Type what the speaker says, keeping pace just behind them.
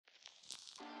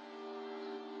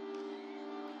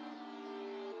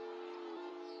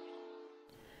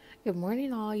Good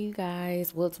morning, all you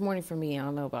guys. Well, it's morning for me. I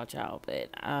don't know about y'all,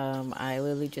 but I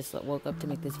literally just woke up to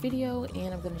make this video,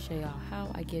 and I'm going to show y'all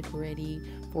how I get ready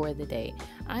for the day.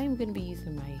 I am going to be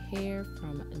using my hair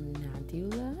from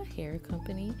Nadula Hair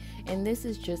Company, and this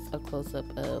is just a close-up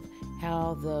of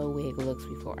how the wig looks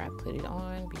before I put it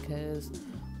on, because,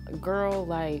 girl,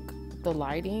 like, the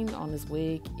lighting on this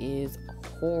wig is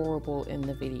horrible in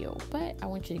the video, but I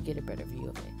want you to get a better view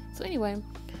of it. So anyway,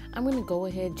 I'm going to go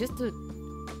ahead just to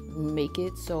make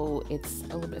it so it's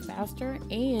a little bit faster,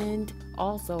 and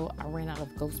also I ran out of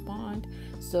Ghost Bond,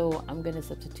 so I'm gonna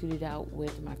substitute it out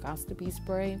with my nadulatb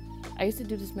spray. I used to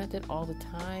do this method all the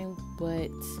time, but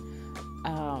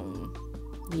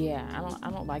yeah, I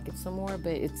don't like it some more,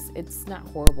 but it's not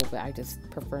horrible, but I just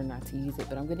prefer not to use it.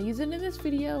 But I'm gonna use it in this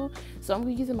video, so I'm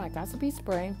gonna be using my nadulatb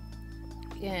spray,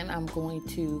 and I'm going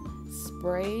to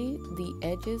spray the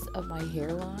edges of my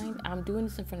hairline. I'm doing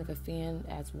this in front of a fan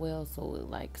as well, so it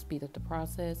like speed up the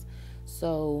process.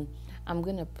 So I'm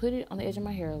gonna put it on the edge of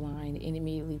my hairline and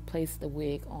immediately place the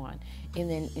wig on, and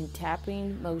then in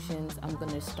tapping motions I'm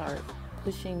gonna start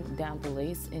pushing down the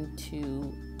lace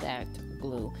into that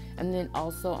glue, and then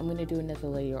also I'm gonna do another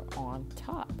layer on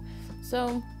top.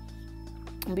 So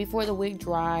before the wig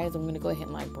dries, I'm going to go ahead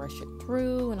and like brush it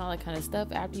through and all that kind of stuff.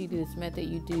 After you do this method,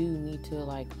 you do need to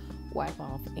like wipe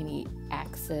off any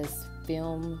excess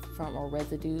film from or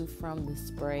residue from the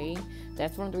spray.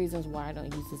 That's one of the reasons why I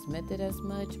don't use this method as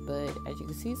much, but as you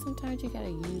can see, sometimes you got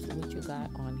to use what you got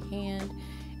on hand.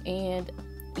 And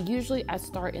usually I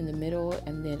start in the middle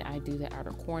and then I do the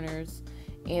outer corners,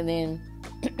 and then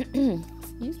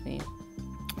excuse me,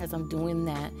 as I'm doing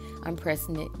that, I'm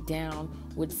pressing it down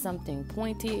with something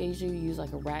pointy. I usually use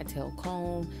like a rat tail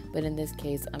comb, but in this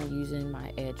case, I'm using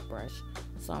my edge brush.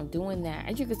 So I'm doing that.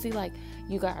 As you can see, like,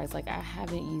 you guys, like, I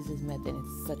haven't used this method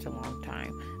in such a long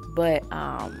time. But,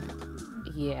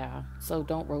 yeah. So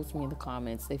don't roast me in the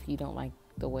comments if you don't like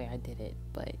the way I did it.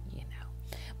 But, you know.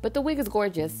 But the wig is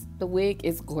gorgeous. The wig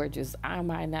is gorgeous. I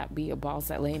might not be a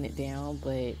boss at laying it down,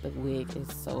 but the wig is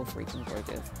so freaking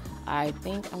gorgeous. I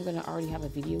think I'm going to already have a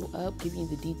video up giving you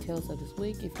the details of this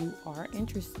wig if you are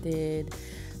interested.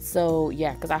 So,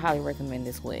 yeah, because I highly recommend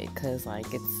this wig because,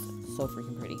 like, it's so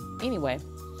freaking pretty. Anyway,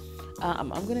 I'm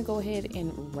going to go ahead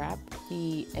and wrap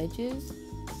the edges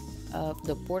of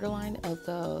the borderline of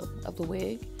the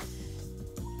wig.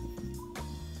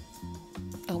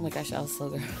 Oh my gosh, I was so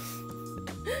good.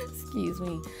 Excuse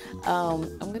me.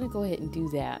 I'm gonna go ahead and do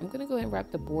that. I'm gonna go ahead and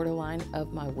wrap the borderline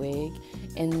of my wig,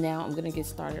 and now I'm gonna get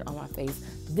started on my face.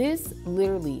 This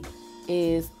literally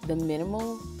is the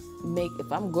minimal make. If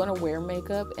I'm gonna wear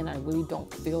makeup and I really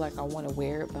don't feel like I want to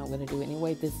wear it, but I'm gonna do it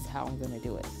anyway, this is how I'm gonna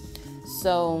do it.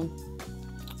 So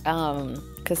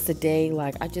because today,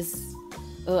 like, I just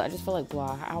feel like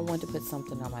blah. I wanted to put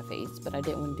something on my face, but I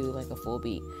didn't want to do like a full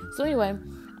beat. So anyway,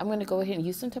 I'm going to go ahead and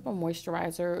use some type of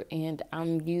moisturizer, and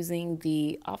I'm using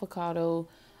the avocado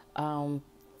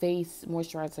face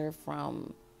moisturizer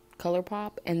from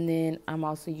ColourPop, and then I'm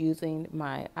also using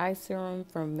my eye serum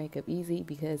from Makeup Easy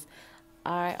because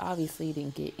I obviously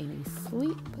didn't get any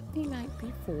sleep the night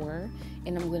before,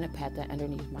 and I'm going to pat that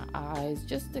underneath my eyes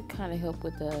just to kind of help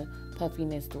with the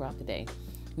puffiness throughout the day.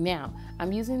 Now,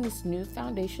 I'm using this new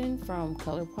foundation from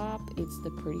ColourPop. It's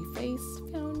the Pretty Face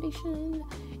foundation,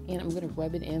 and I'm going to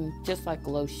rub it in just like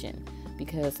lotion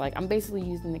because, like, I'm basically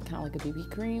using it kind of like a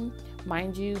BB cream.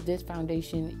 Mind you, this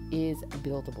foundation is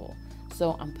buildable.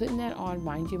 So I'm putting that on.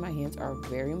 Mind you, my hands are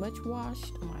very much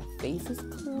washed. My face is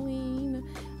clean.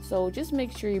 So just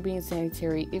make sure you're being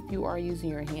sanitary if you are using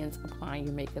your hands applying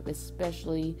your makeup,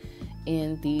 especially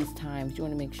in these times. You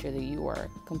want to make sure that you are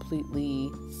completely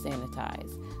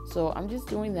sanitized. So I'm just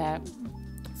doing that,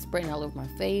 spreading all over my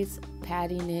face,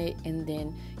 patting it, and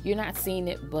then you're not seeing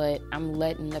it, but I'm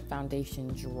letting the foundation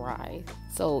dry,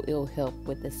 so it'll help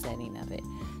with the setting of it.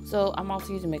 So I'm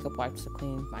also using makeup wipes to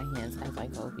clean my hands as I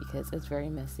go because it's very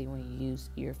messy when you use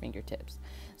your fingertips.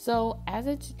 So as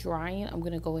it's drying, I'm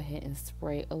going to go ahead and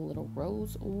spray a little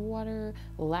rose water,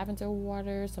 lavender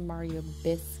water, some Mario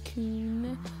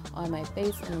Biscuit on my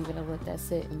face, and I'm going to let that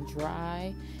sit and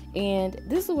dry. And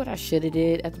this is what I should have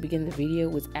did at the beginning of the video,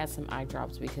 was add some eye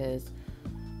drops, because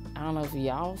I don't know if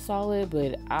y'all saw it,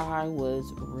 but I was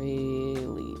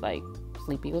really like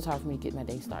sleepy. It was hard for me to get my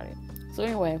day started. So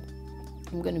anyway,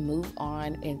 I'm going to move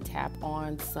on and tap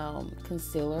on some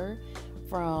concealer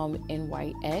from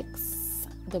NYX,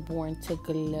 the Born to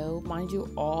Glow. Mind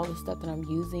you, all the stuff that I'm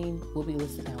using will be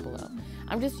listed down below.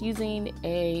 I'm just using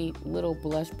a little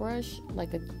blush brush,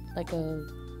 like a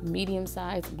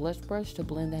medium-sized blush brush to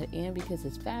blend that in because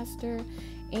it's faster,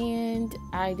 and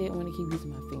I didn't want to keep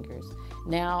using my fingers.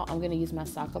 Now I'm going to use my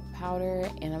Saka powder,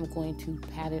 and I'm going to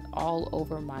pat it all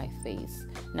over my face,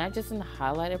 not just in the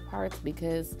highlighted parts,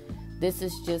 because this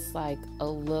is just like a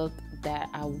look that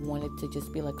I wanted to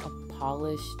just be like a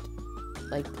polished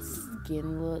like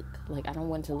skin look. Like, I don't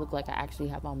want it to look like I actually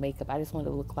have on makeup. I just want it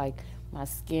to look like my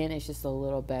skin is just a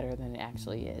little better than it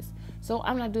actually is. So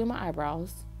I'm not doing my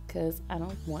eyebrows because I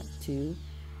don't want to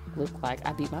look like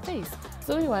I beat my face.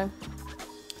 So anyway,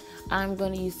 I'm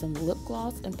going to use some lip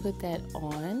gloss and put that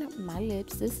on my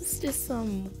lips. This is just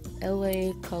some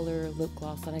LA color lip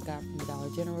gloss that I got from Dollar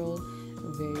General.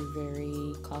 Very,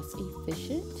 very cost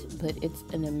efficient, but it's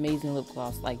an amazing lip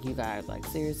gloss. Like, you guys, like,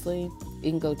 seriously, you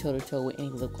can go toe to toe with any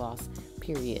lip gloss,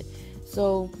 period.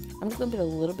 So I'm just gonna put a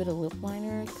little bit of lip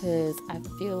liner because I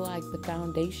feel like the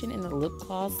foundation and the lip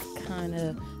gloss kind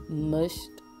of mushed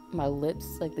my lips,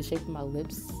 like the shape of my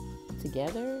lips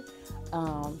together.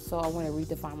 So I want to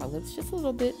redefine my lips just a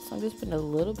little bit. So I'm just putting a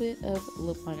little bit of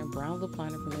lip liner, brown lip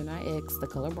liner from NYX, the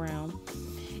color brown.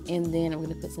 And then I'm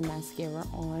going to put some mascara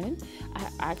on. I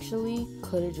actually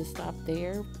could have just stopped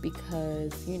there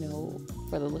because, you know,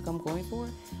 for the look I'm going for.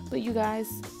 But you guys,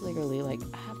 literally, like,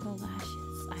 I have no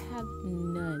lashes. I have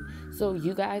none. So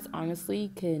you guys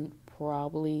honestly can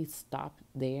probably stop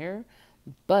there.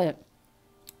 But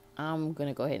I'm going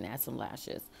to go ahead and add some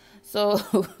lashes.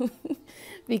 So,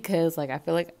 because, like, I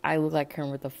feel like I look like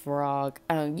Kermit the Frog.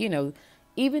 You know,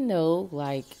 even though,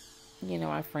 like, you know,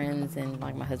 my friends and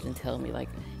like my husband tell me like,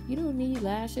 you don't need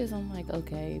lashes. I'm like,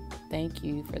 okay, thank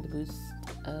you for the boost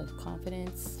of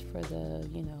confidence, for the,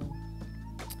 you know,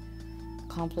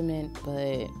 compliment.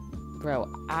 But bro,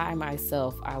 I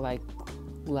myself, I like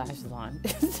lashes on.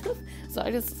 So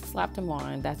I just slapped them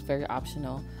on. That's very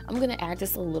optional. I'm going to add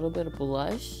just a little bit of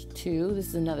blush too. This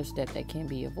is another step that can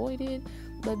be avoided,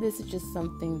 but this is just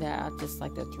something that I just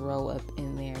like to throw up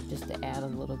in there just to add a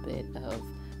little bit of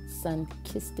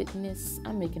sun-kissedness.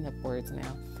 I'm making up words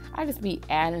now. I just be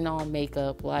adding on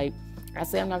makeup. Like I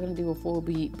say, I'm not going to do a full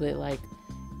beat, but like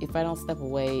if I don't step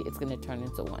away, it's going to turn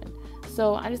into one.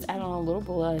 So I just add on a little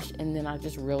blush and then I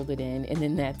just reeled it in, and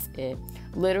then that's it.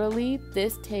 Literally,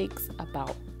 this takes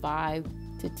about 5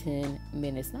 to 10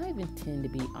 minutes, not even 10 to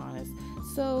be honest.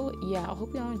 So yeah, I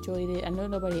hope y'all enjoyed it. I know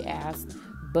nobody asked,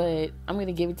 but I'm going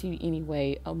to give it to you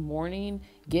anyway. A morning,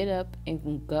 get up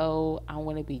and go. I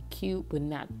want to be cute, but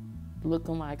not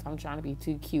looking like I'm trying to be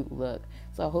too cute look.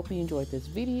 So I hope you enjoyed this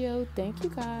video. Thank you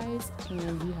guys,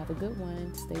 and you have a good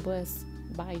one. Stay blessed.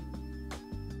 Bye.